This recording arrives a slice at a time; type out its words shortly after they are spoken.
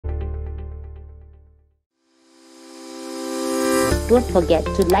Don't forget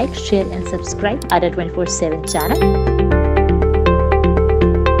to like, share and subscribe Adda247 channel.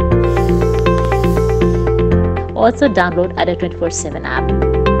 Also download Adda247 app.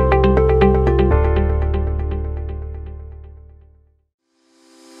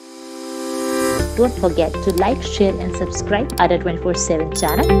 Don't forget to like, share and subscribe Adda247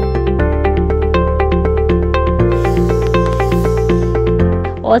 channel.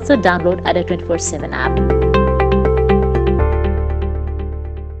 Also download Adda247 app.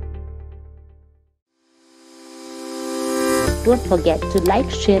 Don't forget to like,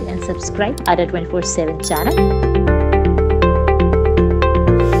 share and subscribe Adda247 channel.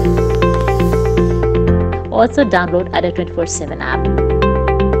 Also download Adda247 app.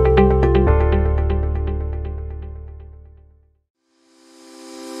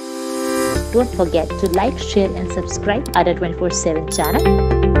 Don't forget to like, share and subscribe Adda247 channel.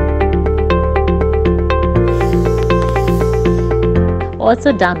 Also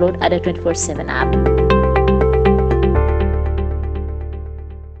download Adda247 app.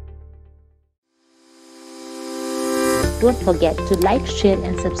 Don't forget to like, share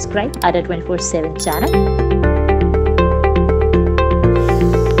and subscribe Adda247 channel.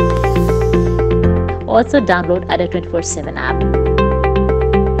 Also download Adda247 app.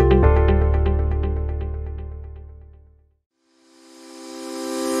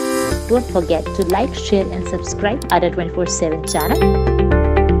 Don't forget to like, share and subscribe Adda247 channel.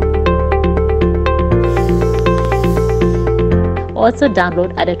 Also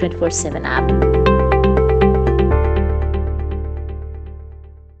download Adda247 app.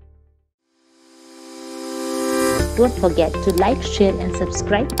 Don't forget to like, share and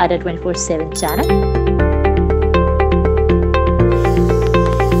subscribe Adda247 channel.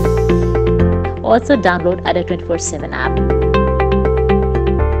 Also download Adda247 app.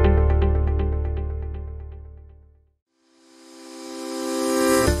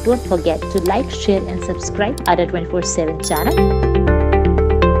 Don't forget to like, share and subscribe Adda247 channel.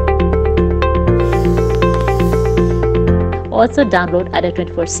 Also download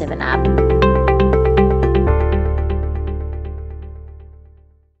Adda247 app.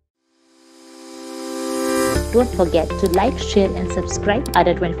 Don't forget to like, share and subscribe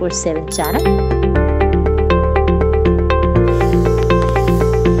Adda247 channel.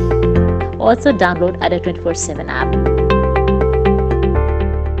 Also download Adda247 app.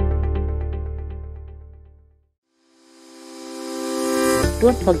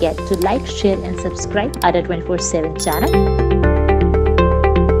 Don't forget to like, share and subscribe Adda247 channel.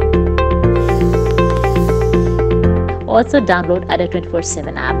 Also download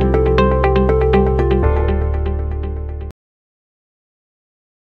Adda247 app.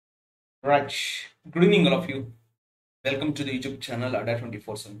 Right. Good evening, all of you. Welcome to the YouTube channel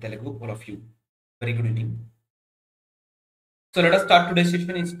Adda247 Telugu. All of you, very good evening. So let us start today's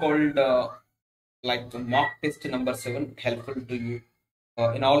session. It's called like mock test number 7, helpful to you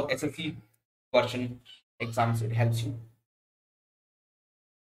in all SSC version exams. It helps you.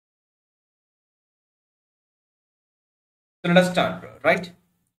 So let us start, right?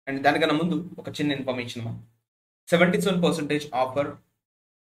 And దానికన్నా ముందు ఒక చిన్న information, 77% offer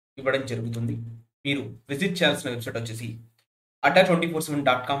ఇవ్వడం జరుగుతుంది. మీరు visit చేయాల్సిన website వచ్చేసి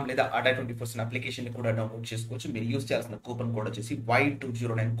Adda247.com లేదా Adda247 అప్లికేషన్ ని కూడా డౌన్లోడ్ చేసుకోవచ్చు. మీరు యూజ్ చేయాల్సిన కూపన్ కోడ్ వచ్చేసి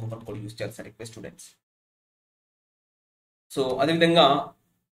Y209 కూపన్ కోడ్ యూజ్ చేయాల్సిన రిక్వెస్ట్ స్టూడెంట్స్. సో అదేవిధంగా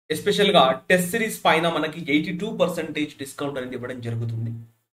ఎస్పెషల్గా టెస్ట్ సిరీస్ పైన మనకి 82% డిస్కౌంట్ అనేది ఇవ్వడం జరుగుతుంది.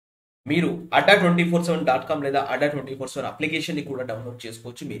 మీరు Adda247.com లేదా Adda247 అప్లికేషన్ ని కూడా డౌన్లోడ్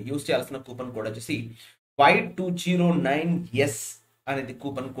చేసుకోవచ్చు. మీరు యూజ్ చేయాల్సిన కూపన్ కోడ్ వచ్చేసి Y209S అనేది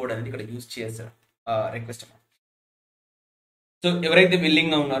కూపన్ కోడ్ అనేది ఇక్కడ యూజ్ చేయాల్సిన రిక్వెస్ట్. సో ఎవరైతే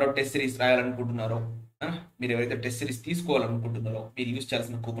విల్లింగ్ గా ఉన్నారో టెస్ట్ సిరీస్ రాయాలనుకుంటున్నారో, మీరు ఎవరైతే టెస్ట్ సిరీస్ తీసుకోవాలనుకుంటున్నారో, మీరు యూజ్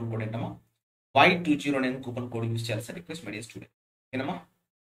చేయాల్సిన కూపన్ కోడ్ ఏంటమ్మా Y209 కూపన్ కోడ్ యూజ్ చేయాల్సిన రిక్వెస్ట్ మీడియా స్టూడెంట్. ఏనమ్మా?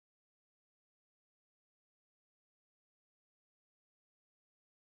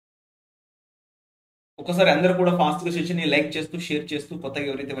 ఒకసారి అందరూ కూడా ఫాస్ట్ గా సెషన్ ని లైక్ చేస్తూ, షేర్ చేస్తూ, కొత్తగా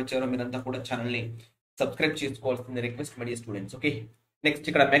ఎవరైతే వచ్చారో మీరంతా కూడా ఛానల్ ని సబ్స్క్రైబ్ చేసుకోవాల్సిన request media students. Okay, next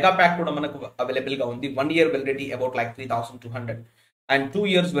ఇక్కడ మెగా ప్యాక్ కూడా మనకు అవైలబుల్ గా ఉంది. 1 year validity about like 3,200 and 2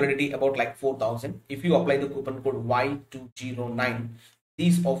 years validity about like 4,000. If you apply the coupon code Y209,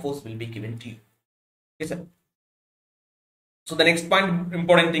 these offers will be given to you. Okay, sir. So the next point,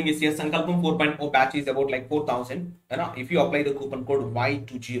 important thing is here, Sankalpam 4.0 batch is about like 4,000. If you apply the coupon code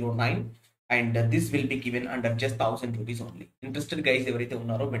Y209, and this will be given under just 1,000 rupees only. Interested guys ఎవరైతే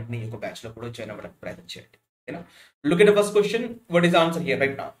ఉన్నారో వెంటనే ఈ batch లో కూడా join అవ్వడానికి ప్రయత్నం చేయండి. ఓకేనా? Look at the first question. What is the answer here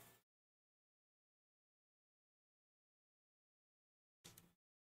right now?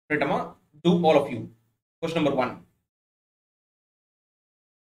 Right, Amma? Do all of you. Question number 1.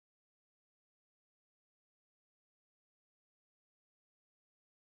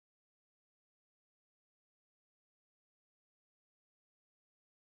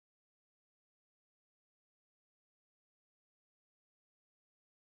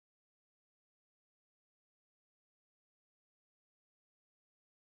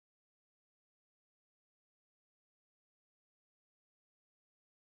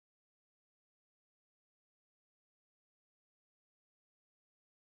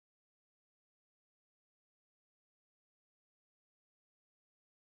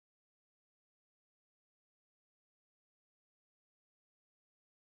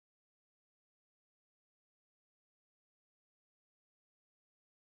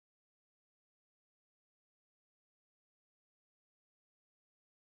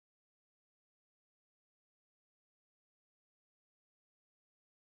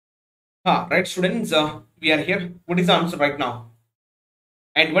 Right, students, we are here. What is the answer right now?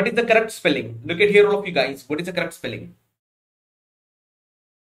 And what is the correct spelling? Look at here, all of you guys. What is the correct spelling?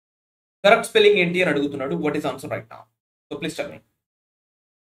 Correct spelling ఏంటి అని అడుగుతున్నాడు. What is the answer right now? So please tell me.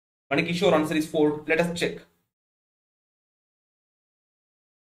 మనకి sure answer is 4. Let us check.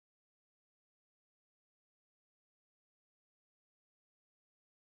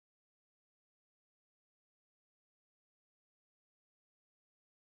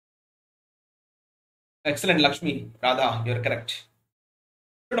 Excellent, Lakshmi. Radha, you're correct.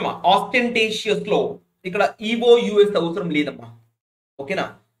 చూడమ్మా, ఆస్టెంటేషియస్ లో ఇక్కడ EO US అవసరం లేదమ్మా. ఓకేనా?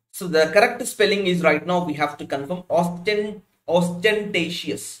 So the correct spelling is right now we have to confirm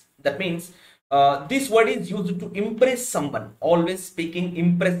ostentatious. That means this word is used to impress someone, always speaking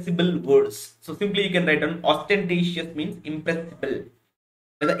impressible words. So simply you can write down ostentatious means impressible,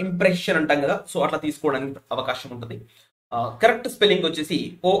 లేదా impression అంటాం కదా, so అట్లా తీసుకోవడానికి అవకాశం ఉంటుంది. Correct spelling వచ్చేసి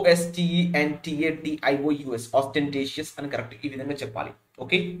OSTENTATIOUS, ఆస్టెంటేషియస్ అని correct ఈ విధంగా చెప్పాలి.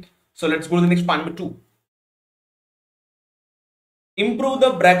 Okay, so let's go to the next point number 2. Improve the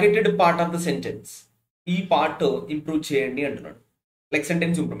bracketed part of the sentence. ఈ పార్ట్ ఇంప్రూవ్ చేయండి అంటున్నాడు. Like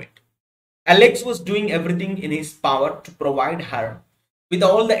sentence improvement. Alex was doing everything in his power to provide her with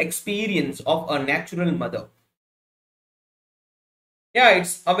all the experience of a natural mother. Yeah,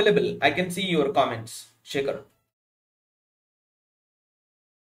 it's available. I can see your comments, Shekhar.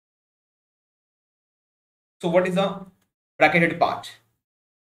 So what is the bracketed part?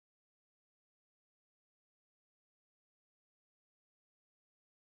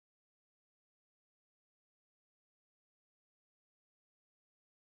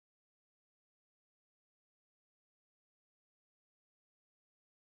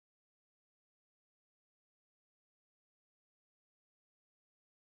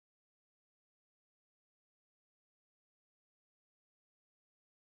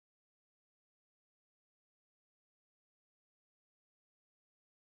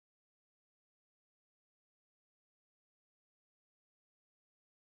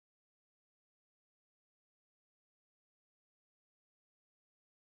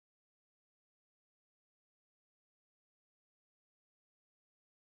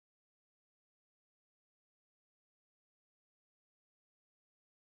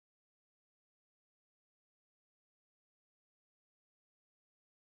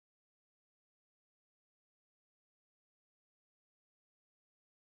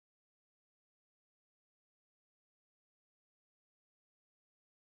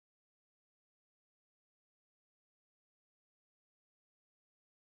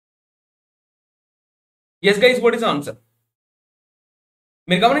 Yes guys, what is the answer?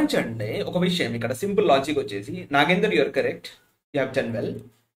 మీరు గమనించండి ఒక విషయం, ఇక్కడ simple logic వచ్చేసి, Nagender you're correct, you have done well.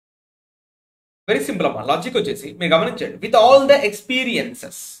 Very simple అమ్మా. Logic వచ్చేసి మీరు గమనించండి, విత్ ఆల్ ద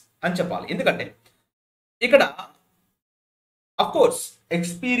ఎక్స్పీరియన్సెస్ అని చెప్పాలి. ఎందుకంటే ఇక్కడ అఫ్ కోర్స్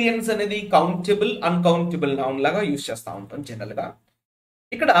ఎక్స్పీరియన్స్ అనేది కౌంటబుల్ అన్కౌంటబుల్ నౌన్ లాగా యూజ్ చేస్తూ ఉంటాం జనరల్ గా.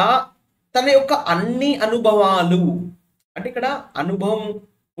 ఇక్కడ తన యొక్క అన్ని అనుభవాలు, అంటే ఇక్కడ అనుభవం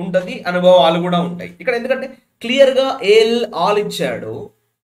ఉంటుంది, అనుభవాలు కూడా ఉంటాయి ఇక్కడ. ఎందుకంటే క్లియర్ గా ఏల్ ఆల్ ఇచ్చాడు,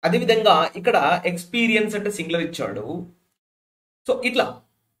 అదేవిధంగా ఇక్కడ ఎక్స్పీరియన్స్ అంటే సింగులర్ ఇచ్చాడు. సో ఇట్లా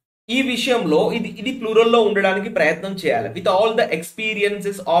ఈ విషయంలో ఇది ప్లూరల్ లో ఉండడానికి ప్రయత్నం చేయాలి. With all the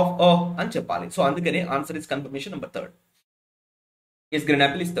experiences of అని చెప్పాలి. సో అందుకనే answer is confirmation number 3. Yes, green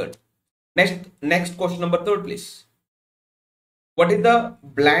apple is 3rd. Next question number 3rd, please. What is the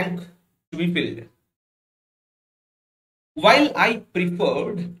blank to be filled? While I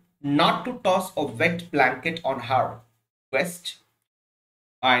preferred not to toss a wet blanket on her request,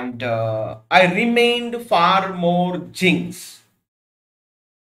 and I remained far more jinx.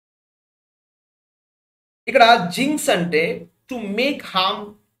 ఇక్కడ jinx అంటే to make harm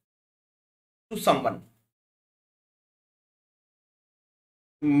to someone.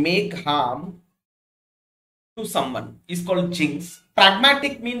 Make harm to someone is called jinx.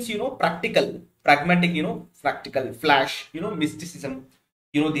 Pragmatic means, practical. Pragmatic, practical. Flash, mysticism.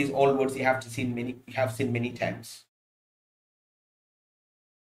 These all words you have seen many times.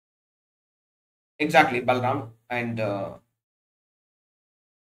 Exactly, Balram. And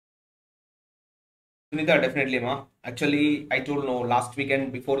Sunita, definitely, ma. Actually, I told no last weekend,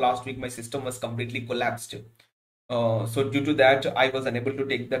 before last week, my system was completely collapsed. So due to that, I was unable to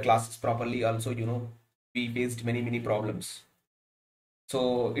take the classes properly. Also, we faced many problems. So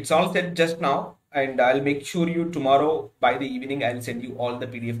it's all set just now, and I'll make sure you tomorrow by the evening I'll send you all the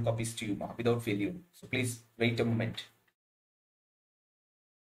PDF copies to you, ma, without failure. So please wait a moment.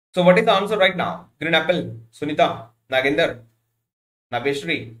 So what is the answer right now? Green apple, Sunita, Nagender,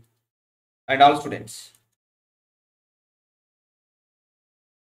 Nabeshri, and all students.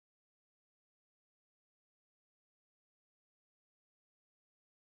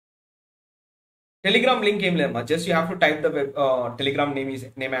 Telegram link ఏం లేదమ్మా, just you have to type the Telegram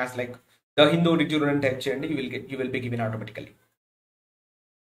name as like the Hindu రిట్యూర్ అని type చేయండి, you will be given automatically.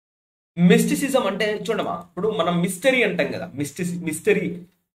 Mysticism అంటే చూడమ్మా, ఇప్పుడు మనం mystery అంటాం కదా, మిస్టరీ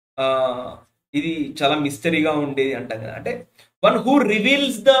ఇది చాలా మిస్టరీగా ఉండేది అంటాం కదా, అంటే one who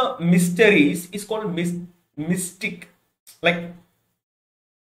reveals the mysteries is called mystic. Like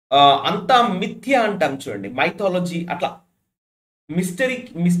అంతా మిథ్య అంటాం చూడండి, మైథాలజీ అట్లా.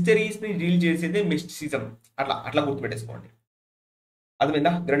 మిస్టరీస్ ని రీల్ చేసేదే మిస్టిసిజం. అట్లా అట్లా గుర్తుపెట్టేసుకోండి.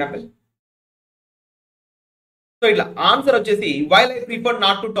 అర్థమైందా? Green Apple. సో ఇట్లా ఆన్సర్ వచ్చేసి while I prefer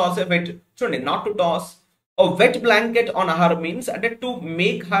not to toss a wet. చూడండి, not to toss a wet blanket on her means అంటే to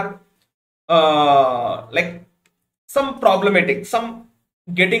make her like some problematic, some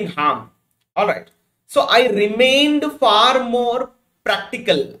getting harm. All right, so I remained far more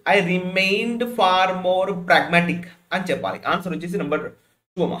practical, I remained far more pragmatic అని చెప్పాలి. Answer వచ్చేసి number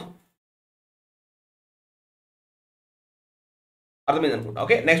 2 అమ్మా. అర్థమైంది అనుకుంటా.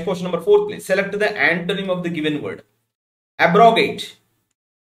 Okay, next question number 4 please. Select the antonym of the given word. Abrogate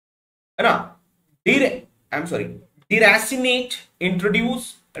అనా, I'm sorry, deracinate, introduce,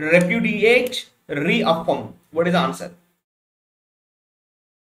 repudiate, reaffirm. What is the answer?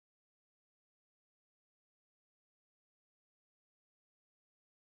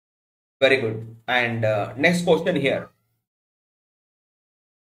 Very good. And next question here.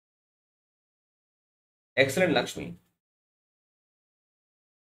 Excellent, Lakshmi.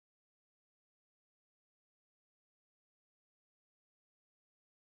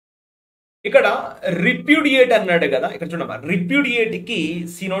 ఇక్కడ రిప్యూడియేట్ అన్నాడు కదా, ఇక్కడ చూడమ్మా, రిప్యూడియేట్ కి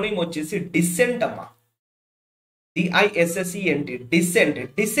synonym వచ్చేసి decent అమ్మా. DISSENT, decent.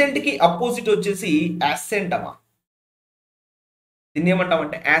 Decent కి అపోజిట్ వచ్చేసి అసెంట్ అమ్మా. దీన్ని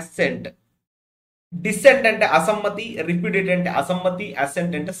ఏమంటామంటే అసెంట్. డిసెంట్ అంటే అసమ్మతి, రిప్యూడియేట్ అంటే అసమ్మతి,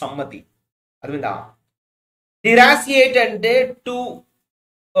 అసెంట్ అంటే సమ్మతి. అర్థమైందా? డిరాసియేట్ అంటే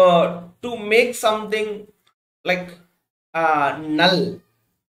to make something like null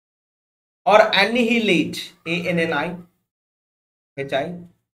or annihilate, ANNIHILATE.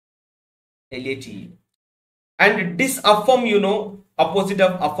 And disaffirm, you know, opposite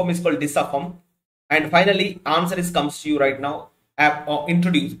of affirm is called disaffirm. And finally answer comes to you right now.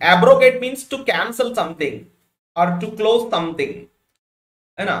 Introduce. Abrogate means to cancel something or to close something,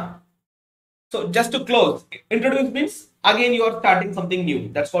 so just to close. Introduce means again you are starting something new,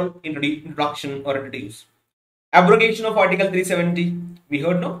 that's called introduction or introduce. Abrogation of article 370 we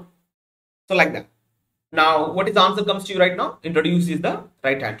heard, no? So like that. Now what is the answer comes to you right now? Introduce is the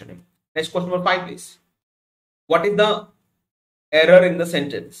right antonym. Next question number 5 please. What is the error in the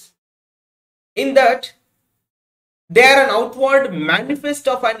sentence? In that they are an outward manifest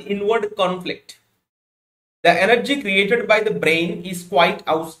of an inward conflict. The energy created by the brain is quite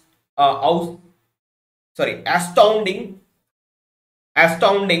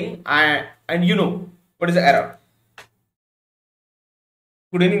astounding, and you know what is the error?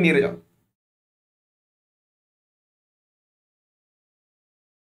 Good evening, Neeraj.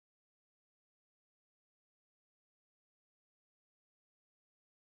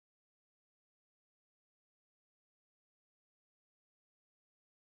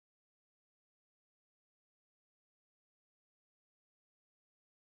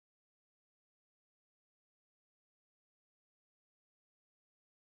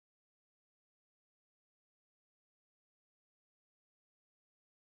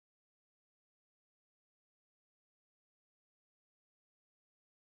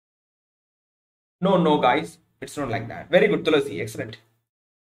 No, guys, it's not like that. Very good, Tulasi. Excellent.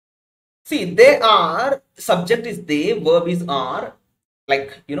 See, they are, subject is they, verb is are, like,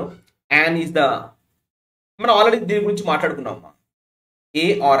 you know, an is the, మనం already దీని గురించి మాట్లాడుకున్నాం. A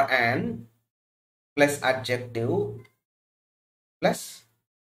or an plus adjective plus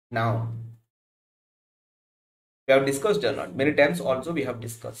noun. We have discussed or not? Many times also we have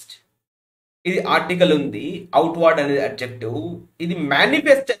discussed. ఇది article ఉంది, outward అనేది adjective, ఇది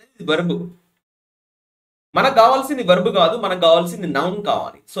manifest అనేది verb. మనకు కావాల్సింది వర్బ్ కాదు, మనకు కావాల్సింది నౌన్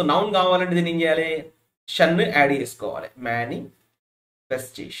కావాలి. సో నౌన్ కావాలంటే దీన్ని ఏం చేయాలి? షన్ యాడ్ చేసుకోవాలి.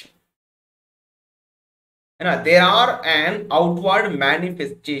 Manifestation. There are an outward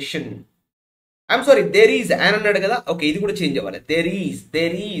manifestation. I'm sorry, there is an అన్నాడు కదా, ఓకే, ఇది కూడా చేంజ్ అవ్వాలి. There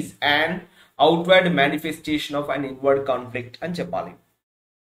is an outward manifestation of an inward conflict అని చెప్పాలి.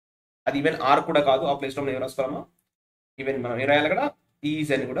 అది ఈవెన్ ఆర్ కూడా కాదు, ఆ ప్లేస్ లో మనం ఏం రాసుకోవాలమ్మా? ఈవెన్ మనం ఏం రాయాలి అక్కడ? ఈజ్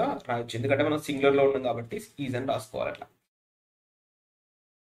అని కూడా రాయొచ్చు, ఎందుకంటే మనం సింగులర్ లో ఉన్నాం కాబట్టి ఈజ్ అని రాసుకోవాలి. అట్లా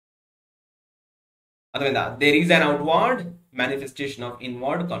అర్థమైందా? There is an outward manifestation of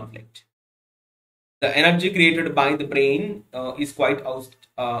inward conflict. The energy created by the brain is quite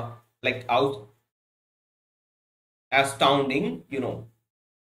astounding,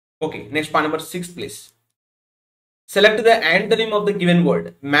 Okay, next point number 6, please. Select the antonym of the given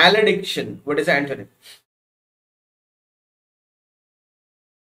word. Malediction. What is the antonym?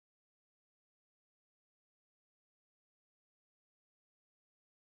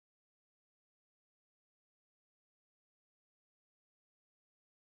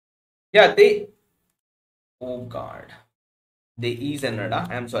 Yeah, oh God. They is another.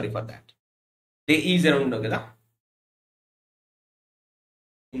 I am sorry for that. They is around kada.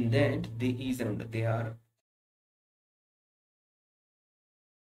 In that, they is around. They are.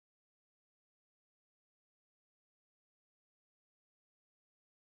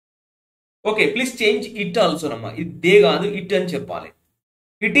 Okay, please change it also, Nama. They gaadu it and cheppali.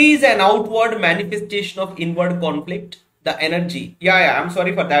 It is an outward manifestation of inward conflict. The energy. Yeah. I'm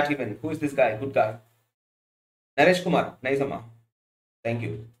sorry for that even. Who is this guy? Good guy. Naresh Kumar. Nice, Amma. Thank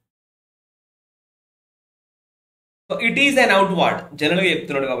you. So it is an outward. Generally,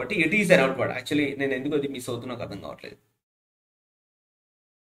 చెప్తున్నాడు కాబట్టి it is an outward. Actually, నేను ఎందుకు అది miss అవుతున్నా నాకు అర్థం కావట్లేదు.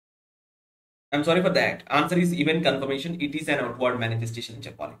 I'm sorry for that. Answer is even confirmation. It is an outward manifestation అని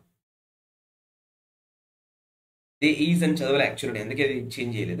చెప్పాలి. దే ఈజ్ అని చదవాలి యాక్చువల్లీ, అందుకే అది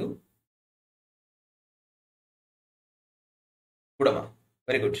చేంజ్ చేయలేదు. గుడమ్మా,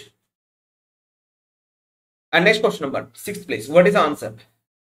 very good. And next question number 6th place. What is answer?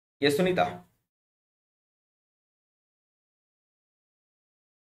 Yes Sunitha.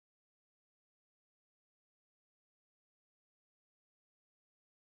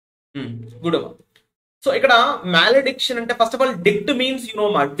 Good అమ్మా. సో ఇక్కడ మ్యాలడిక్షన్ అంటే first of all డిక్ట్ means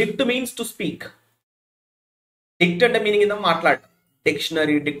డిక్ట్ means to speak. డిక్ట్ అంటే మీనింగ్ ఏందో మాట్లాడటం.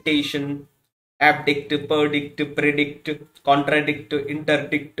 Dictionary, dictation, అబ్డిక్ట్, పర్డిక్ట్, predict, contradict,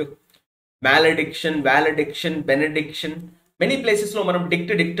 ఇంటర్డిక్ట్, మ్యాలడిక్షన్, వాలడిక్షన్, benediction. Many places లో మనం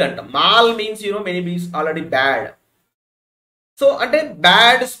డిక్ట్ అంటాం. Mall means many means already bad. So అంటే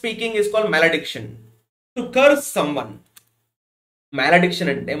bad speaking is called మ్యాలడిక్షన్. To curse someone. మ్యాలడిక్షన్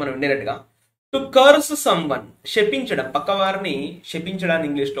అంటే మనం ఇండైరెక్ట్ గా టు కర్స్ సమ్వన్, శపించడం, పక్కవారిని శపించడాన్ని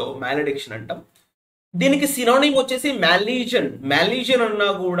ఇంగ్లీష్ లో మ్యాలడిక్షన్ అంటాం. దీనికి సినోనిమ్ వచ్చేసి మ్యాలీజన్. మ్యాలీజన్ అన్నా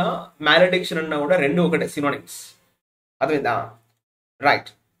కూడా మ్యాలడిక్షన్ అన్నా కూడా రెండు ఒకటే, సినోనిమ్స్. అర్థమైందా? రైట్.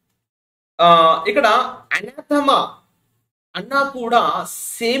 ఇక్కడ అనాథమా అన్నా కూడా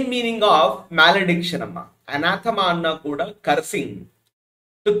సేమ్ మీనింగ్ ఆఫ్ మ్యాలడిక్షన్ అమ్మా. అనాథమా అన్నా కూడా కర్సింగ్.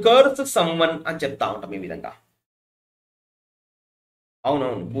 టు కర్స్ సమ్వన్ అని చెప్తా ఉంటాం ఈ విధంగా.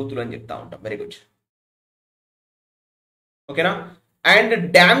 అవునవును, బూతులు అని చెప్తా ఉంటాం. Very good. ఓకేనా? అండ్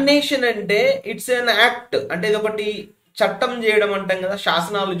డామినేషన్ అంటే ఇట్స్ ఎన్ యాక్ట్. అంటే ఇది ఒకటి చట్టం చేయడం అంటాం కదా,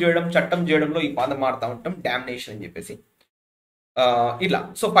 శాసనాలు చేయడం, చట్టం చేయడంలో ఈ పదం మారుతా ఉంటాం, డామినేషన్ అని చెప్పేసి. ఇలా.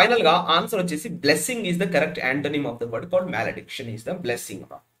 సో ఫైనల్ గా ఆన్సర్ వచ్చేసి blessing is the correct antonym of the word called మ్యాలడిక్షన్ is the blessing.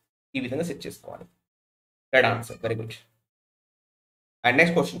 ఈ విధంగా సెట్ చేసుకోవాలి. Right answer. Very good. And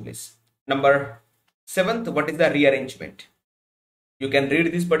next question please. Number 7th, what is the rearrangement? You can read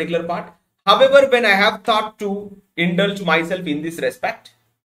this particular part. However, when I have thought to indulge myself in this respect,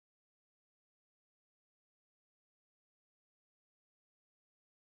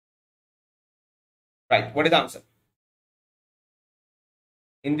 right, what is the answer?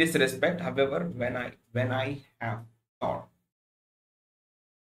 In this respect, however, when I have thought.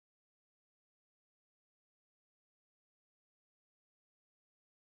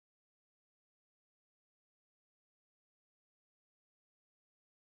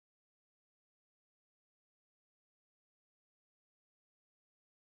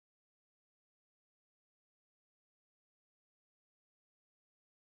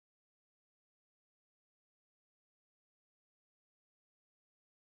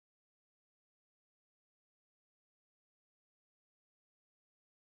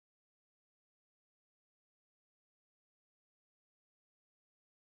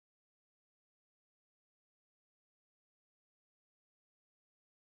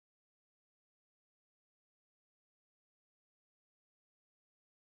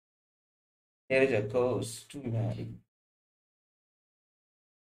 There is a curse to marry.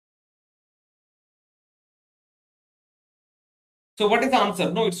 So what is the answer?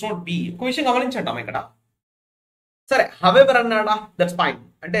 No, it's not B. ఒక విషయం గమనించంటాం ఇక్కడ. సరే, however అన్నాడా, that's fine.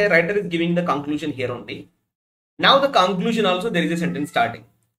 అంటే writer is giving the conclusion here only. Now the conclusion also there is a sentence starting.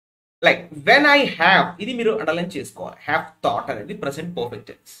 Like when I have, ఇది మీరు underline చేసుకోవాలి. Have thought అనేది present perfect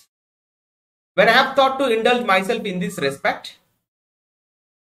tense. When I have thought to indulge myself in this respect,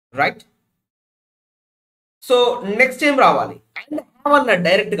 right? So next ఏం రావాలి? And have అన్నాడు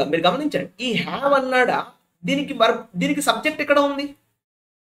direct గా. మీరు గమనించండి, ఈ హ్యావ్ అన్నాడా, దీనికి సబ్జెక్ట్ ఎక్కడ ఉంది?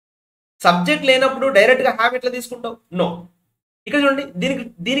 సబ్జెక్ట్ లేనప్పుడు డైరెక్ట్ గా హ్యావ్ ఎట్లా తీసుకుంటావు? నో. ఇక్కడ చూడండి,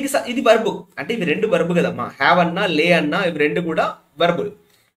 దీనికి ఇది వర్బ్, అంటే ఇవి రెండు వర్బ్ కదమ్మా, హ్యావ్ అన్నా లే అన్నా ఇవి రెండు కూడా వర్బులు.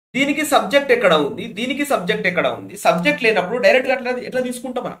 దీనికి సబ్జెక్ట్ ఎక్కడ ఉంది, దీనికి సబ్జెక్ట్ ఎక్కడ ఉంది? సబ్జెక్ట్ లేనప్పుడు డైరెక్ట్ గా ఎట్లా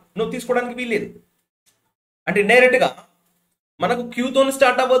తీసుకుంటాం మనం? నువ్వు తీసుకోవడానికి వీల్లేదు. అంటే ఇండైరెక్ట్ గా మనకు క్యూతో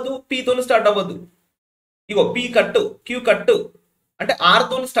స్టార్ట్ అవ్వద్దు, పీతో స్టార్ట్ అవ్వద్దు. ఇగో పీ కట్టు, క్యూ కట్టు అంటే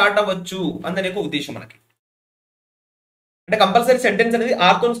ఆర్తో స్టార్ట్ అవ్వచ్చు అని ఒక ఉద్దేశం మనకి. అంటే కంపల్సరీ సెంటెన్స్ అనేది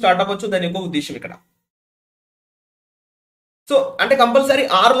ఆర్తో స్టార్ట్ అవ్వచ్చు, దాని యొక్క ఉద్దేశం ఇక్కడ. సో అంటే కంపల్సరీ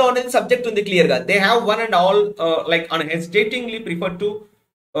ఆర్ లో అనేది సబ్జెక్ట్ ఉంది క్లియర్ గా. They have one and all like అన్హెసిటేటింగ్లీ prefer to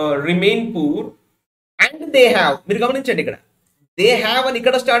remain poor and they have. మీరు గమనించండి, ఇక్కడ దే హ్యావ్ అని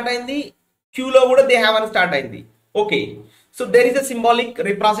ఇక్కడ స్టార్ట్ అయింది, క్యూలో కూడా దే హ్యావ్ అని స్టార్ట్ అయింది. Okay, so there is a symbolic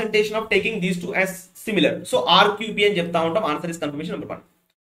representation of taking these two as similar. So ఆర్క్యూబీ అని చెప్తా ఉంటాం. Answer is confirmation number 1.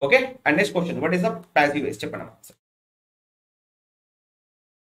 Okay, and next question, what is the passive voice? చెప్పండి answer.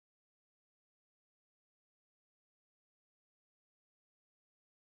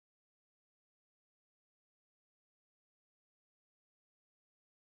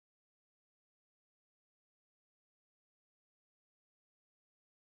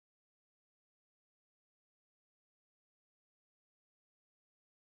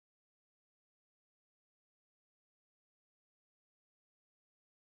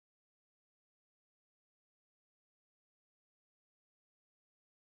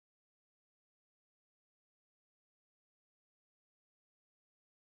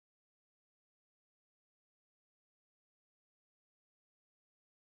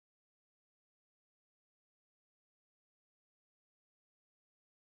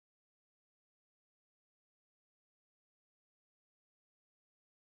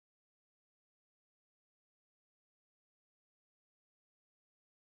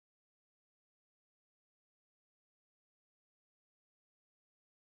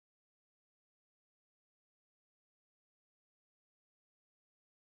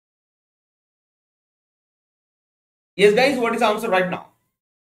 Yes guys, what is the answer right now?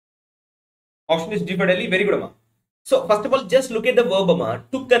 Option is D for Delhi. Very good amma. So first of all, just look at the verb amma.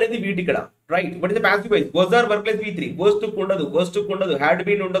 Took అనేది వీటి ఇక్కడ, right? What is the passive voice? Was or verb plus V3. Was took ఉండదు, was took ఉండదు, had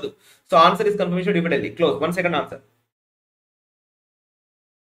been ఉండదు. So answer is confirmation D for Delhi. Close. 1 second answer.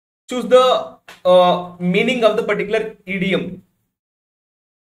 Choose the meaning of the particular idiom.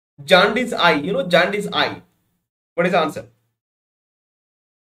 Jaundice eye. You know jaundice eye. What is the answer?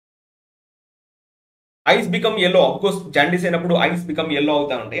 Ice become yellow. Of course jaundice అయినప్పుడు ice become yellow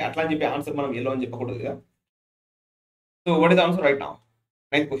అవుతా ఉంటాయి, అట్లా అని చెప్పి answer మనం yellow అని చెప్పకూడదు కదా. So what is answer right now?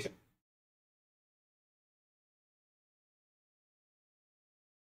 9th question.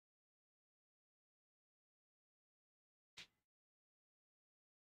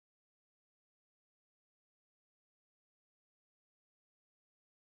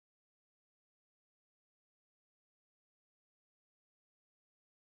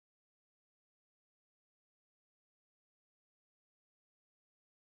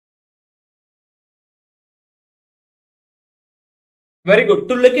 Very good.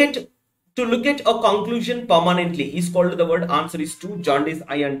 To look at a conclusion permanently is called, the word answer is 2. Jaundice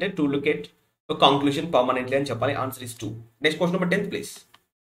eye ante to look at a conclusion permanently అని చెప్పాలి. Answer is 2. Next question number 10th please.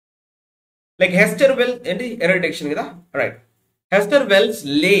 Like Hester Wells ఏంటి ఎరడిక్షన్ కదా, right. Hester Wells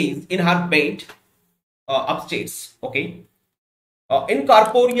lays in her bed upstairs, okay,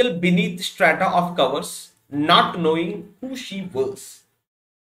 incorporeal beneath strata of covers, not knowing who she was.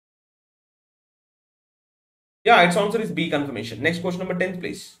 Yeah, its answer is B, confirmation. Next question number 10th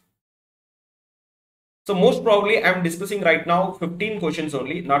please. So most probably I am discussing right now 15 questions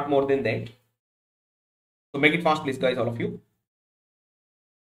only, not more than that. So make it fast please guys, all of you.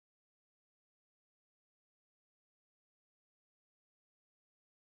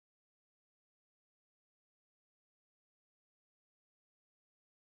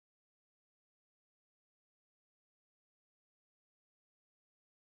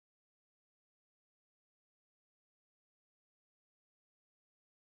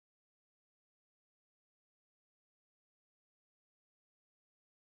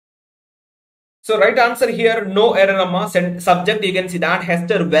 So right answer here, no error amma. Subject you can see that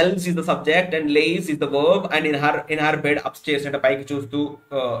Hester Wells is the subject and lays is the verb, and in her bed upstairs అంటే పైకి చూస్తూ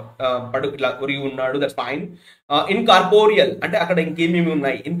పడు ఇట్లా ఒరిగి ఉన్నాడు, that's fine. Incorporeal అంటే అక్కడ ఇంకేమేమి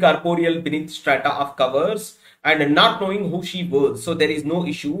ఉన్నాయి, incorporeal beneath strata of covers and not knowing who she was. So there is no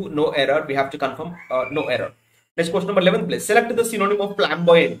issue, no error. We have to confirm no error. Next question number 11 please. Select the synonym of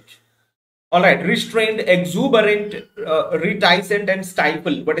flamboyant. All right, restrained, exuberant, reticent and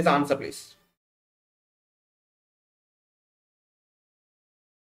stifle. What is the answer please?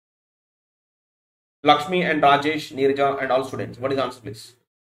 Lakshmi and Rajesh, Neerja and all students. What is the answer please?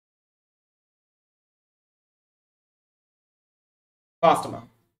 Fast, ma.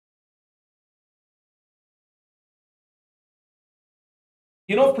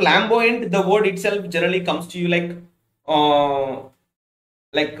 You know, flamboyant, the word itself generally comes to you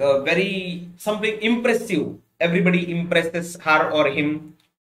very something impressive. Everybody impresses her or him.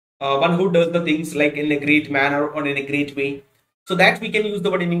 One who does the things like in a great manner or in a great way. So that we can use the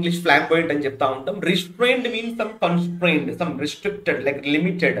word in English flamboyant and chepta untam. Restrained means some constrained, some restricted, like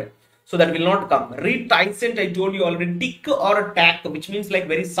limited. So that will not come. Reticent, I told you already. Tick or tack, which means like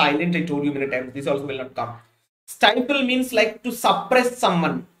very silent, I told you many times. This also will not come. Stifle means like to suppress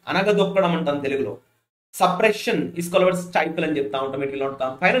someone. Anagadokkadam antam Telugulo. Suppression is called stifle and chepta untam. It will not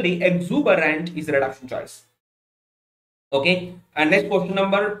come. Finally, exuberant is the reduction choice. Okay, and next question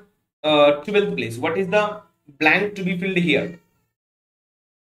number 12th place. What is the blank to be filled here?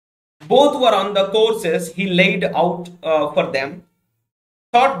 Both were on the courses he laid out for them.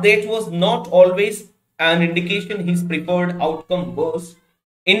 Thought that was not always an indication his preferred outcome was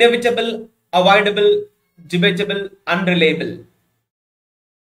inevitable, avoidable, debatable, unreliable.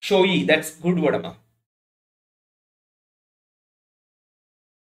 Showy, that's good word, Amma.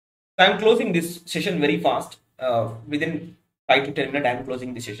 So I'm closing this session very fast. Within 5 to 10 minutes, I am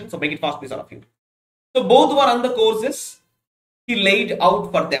closing the session. So make it fast, please, all of you. So both were on the courses he laid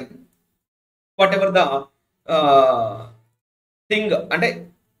out for them. Whatever the thing, అంటే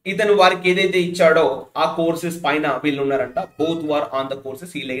ఇతను వారికి ఏదైతే ఇచ్చాడో ఆ courses పైన వీళ్ళు ఉన్నారంట. Both were on the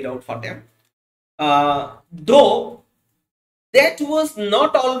courses he laid out for them. Though that was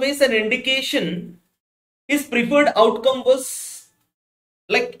not always an indication his preferred outcome was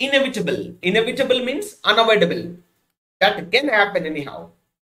like inevitable. Inevitable means unavoidable. That can happen anyhow.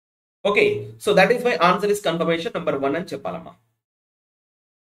 Okay, so that is why answer is confirmation number 1 and cheppalama.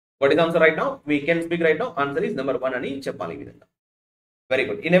 What is answer right now? We can speak right now. Answer is number 1 ani cheppali vidhanga. Very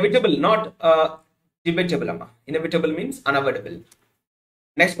good. Inevitable, not debatable. Inevitable means unavoidable.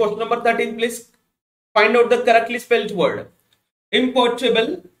 Next question number 13, please. Find out the correctly spelled word.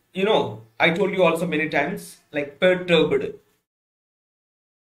 Imperturbable, you know, I told you also many times, like perturbed.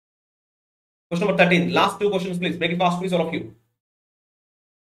 Question number 13. Last 2 questions, please. Make it fast, please, all of you.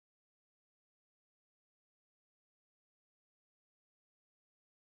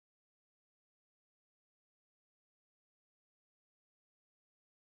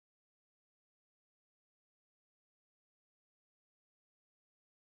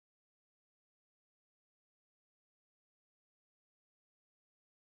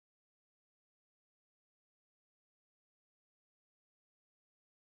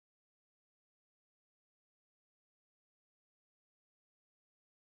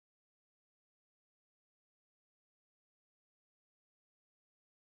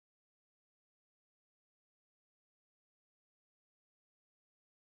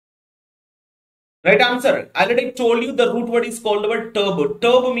 Right answer. I already told you the root word is called the word turbo.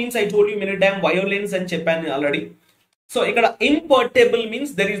 Turbo means I told you many times violence and Japan already. So imperturbable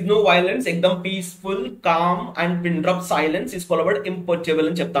means there is no violence. Ekdam peaceful, calm and pin drop silence is called word imperturbable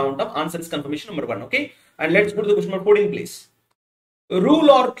and chepta untam. Answer is confirmation number 1. Okay. And let's go to the question number 14, please.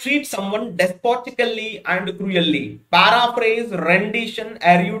 Rule or treat someone despotically and cruelly. Paraphrase, rendition,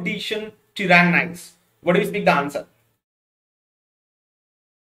 erudition, tyrannize. What do you speak the answer?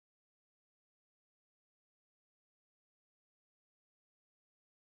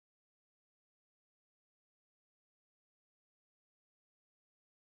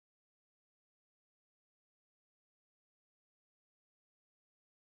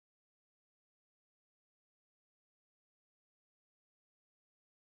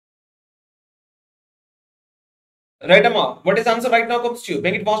 Right, Amma. What is answer right now comes to you?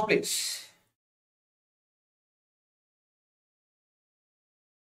 Make it fast, please.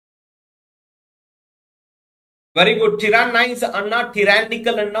 Very good. Tyrannize anna,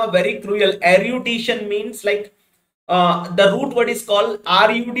 tyrannical anna, very cruel. Erudition means like the root word is called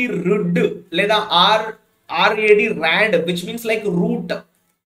RUD, rud, leda RAD, rad, which means like root.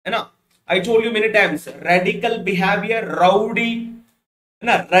 You know, I told you many times, radical behavior, rowdy.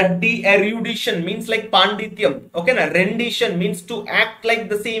 Na raddi, erudition means like pandityam. Okay, na rendition means to act like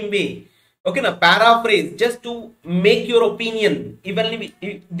the same way. Okay, na paraphrase just to make your opinion. Even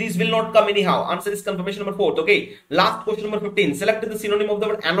these will not come anyhow. Answer is confirmation number 4. Okay, last question number 15. Select the synonym of the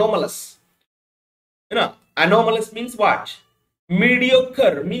word anomalous. You know, anomalous means what?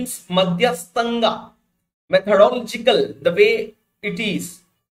 Mediocre means madhyastanga. Methodological, the way it is.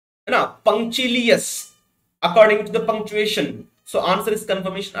 You know, punctilious according to the punctuation. So answer is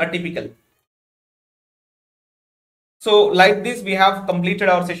confirmation atypical. So like this we have completed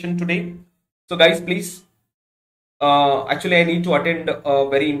our session today. So guys, please, actually I need to attend a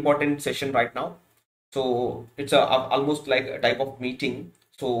very important session right now. So it's almost like a type of meeting.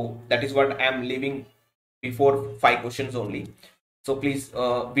 So that is what I am leaving before 5 questions only. So please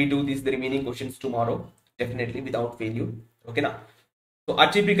we do the remaining questions tomorrow, definitely without failure. Okay na. So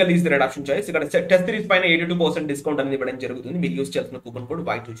అటిపికల్ is the reduction choice. ఇక్కడ test series పైన 82% discount అనేది ఇవ్వడం జరుగుతుంది. మీరు use చేయాల్సిన coupon code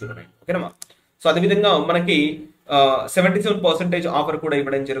Y209. ఓకేనా. So అదేవిధంగా మనకి 77% ఆఫర్ కూడా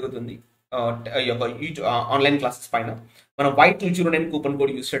ఇవ్వడం జరుగుతుంది ఆన్లైన్ క్లాసెస్ పైన. మనం Y209 కూపన్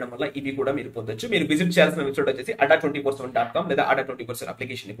కోడ్ యూస్ చేయడం వల్ల ఇవి కూడా మీరు పొందొచ్చు. మీరు విజిట్ చేయాల్సిన వెబ్సైట్ వచ్చేసి Adda247.com లేదా Adda247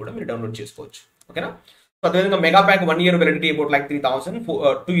 అప్లికేషన్ కూడా మీరు డౌన్లోడ్ చేసుకోవచ్చు. ఓకేనా. సో అదేవిధంగా mega pack 1 year validity about like 3,000,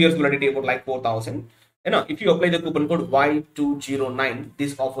 2 years validity about like 4,000. If you apply the coupon code Y209,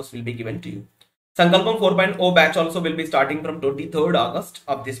 these offers will be given to you. Sankalpam 4.0 batch also will be starting from 23rd August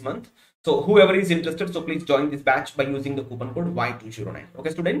of this month. So whoever is interested, so please join this batch by using the coupon code Y209.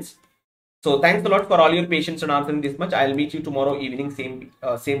 Okay, students. So thanks a lot for all your patience and answering this much. I'll meet you tomorrow evening,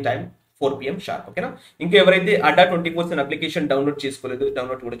 same time, 4 PM sharp. Okay na. Inka evaraithe Adda247 application download chesukoledu,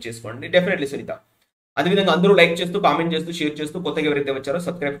 download kuda cheskondi. Definitely Sunita. అదేవిధంగా అందరూ like చేస్తూ, comment చేస్తూ, share చేస్తూ, కొత్తగా ఎవరైతే వచ్చారో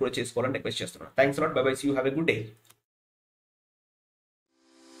subscribe కూడా చేసుకోవాలని రిక్వెస్ట్ చేస్తున్నాను. Thanks a lot. By by. See you. Have a good day.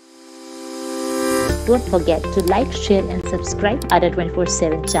 Don't forget to like, share and subscribe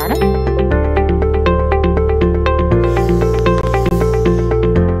Adda247 channel.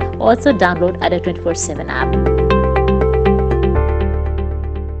 Also download Adda247 app.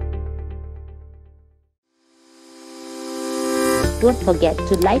 Don't forget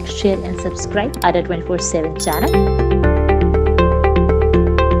to like, share and subscribe Adda247 channel.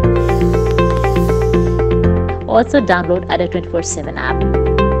 Also download Adda247 app.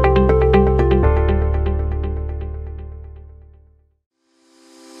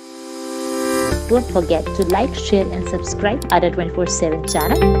 Don't forget to like, share and subscribe Adda247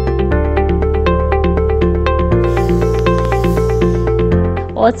 channel.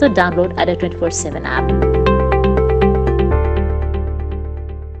 Also download Adda247 app.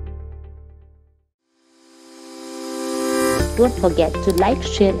 Don't forget to like,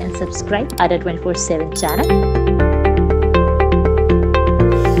 share and subscribe Adda247 channel.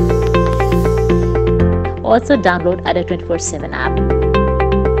 Also download Adda247 app.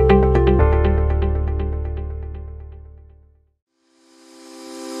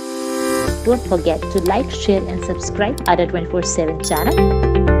 Don't forget to like, share and subscribe Adda247 channel.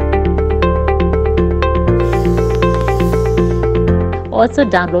 Also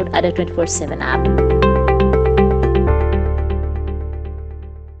download Adda247 app.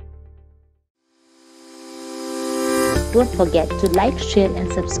 Don't forget to like, share and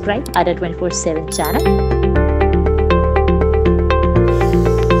subscribe Adda247 channel.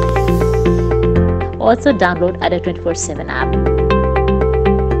 Also download Adda247 app.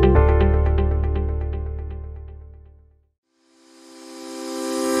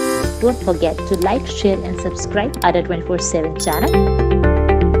 Don't forget to like, share and subscribe Adda247 channel.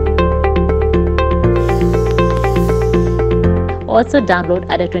 Also download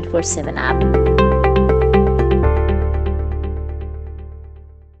Adda247 app.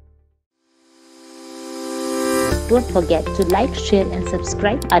 Don't forget to like, share and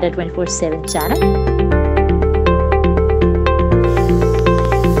subscribe Adda247 channel.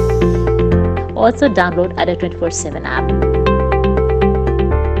 Also download Adda247 app.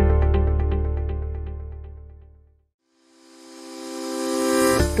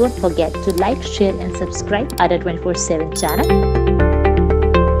 Don't forget to like, share and subscribe Adda247 channel.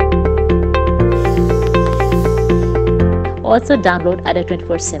 Also download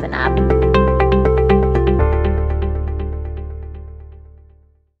Adda247 app.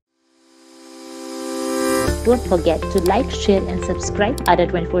 Don't forget to like, share and subscribe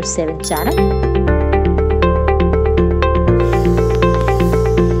Adda247 channel.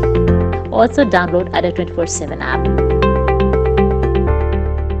 Also download Adda247 app.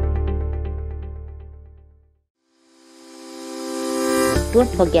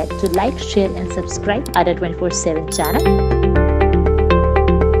 Don't forget to like, share and subscribe Adda247 channel.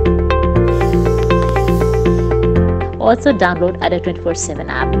 Also download Adda247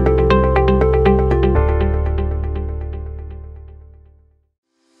 app.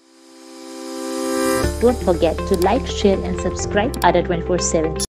 Don't forget to like, share and subscribe Adda247 channel.